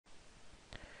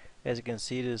As you can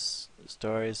see, this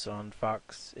story is on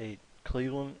Fox 8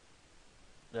 Cleveland,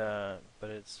 but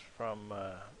it's from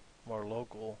more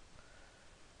local.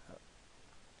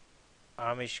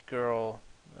 Amish girl,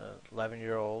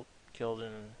 11-year-old, killed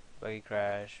in a buggy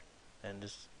crash, and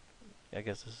I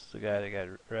guess this is the guy that got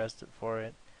arrested for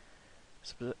it.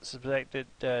 Suspected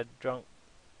drunk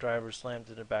driver slammed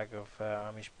in the back of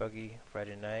Amish buggy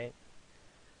Friday night,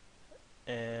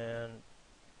 and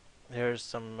here's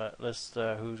some list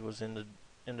who was in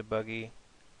the buggy.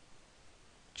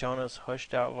 Jonas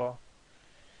Hushed Outlaw,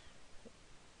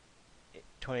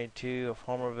 22 of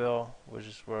Homerville, which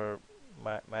is where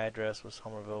my address was.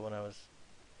 Homerville when I was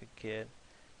a kid.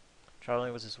 Charlie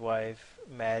was his wife.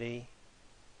 Maddie,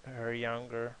 her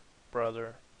younger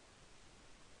brother.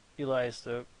 Eli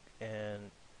Stoke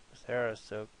and Sarah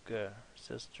Stoke, her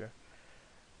sister.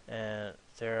 And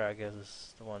Sarah, I guess,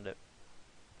 is the one that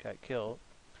got killed.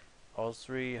 All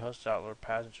three Hushed Outlaw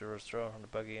passengers were thrown from the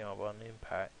buggy on one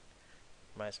impact.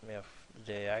 Reminds me of the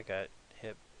day I got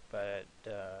hit by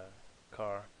that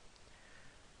car.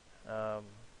 Um,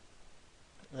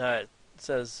 it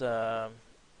says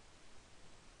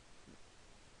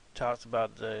talks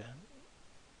about the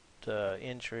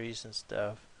injuries and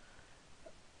stuff,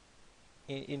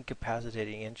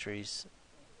 incapacitating injuries,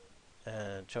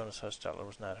 and Jonas Hostetler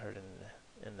was not hurt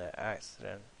in the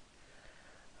accident.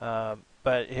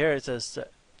 But here it says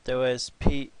the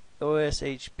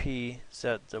OSHP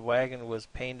said the wagon was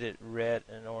painted red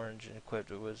and orange and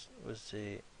equipped with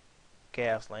the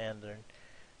gas lantern.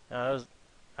 Now,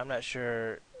 I'm not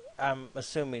sure. I'm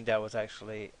assuming that was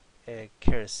actually a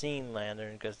kerosene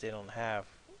lantern because they don't have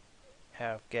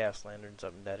gas lanterns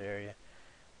up in that area.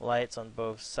 Lights on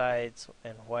both sides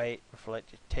and white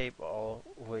reflective tape, all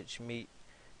which meet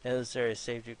necessary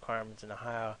safety requirements in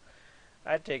Ohio.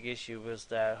 I take issue with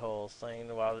that whole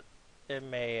thing. While it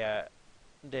may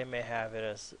they may have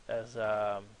it as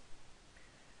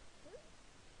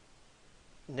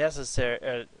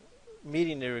necessary,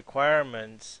 meeting the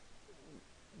requirements.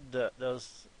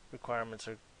 Those requirements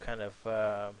are kind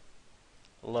of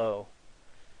low.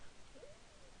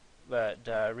 But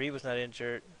Reed was not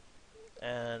injured,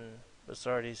 and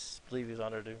authorities believe he was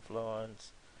under the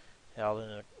influence. Held in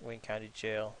a Wayne County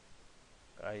jail.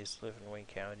 I used to live in Wayne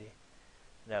County,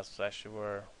 and that's actually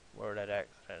where that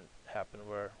accident happened,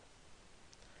 where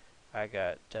I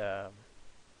got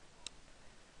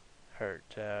hurt.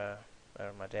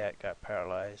 My dad got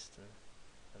paralyzed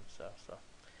and stuff. So,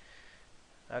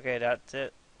 okay, that's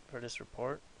it for this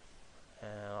report,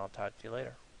 and I'll talk to you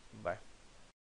later. Bye.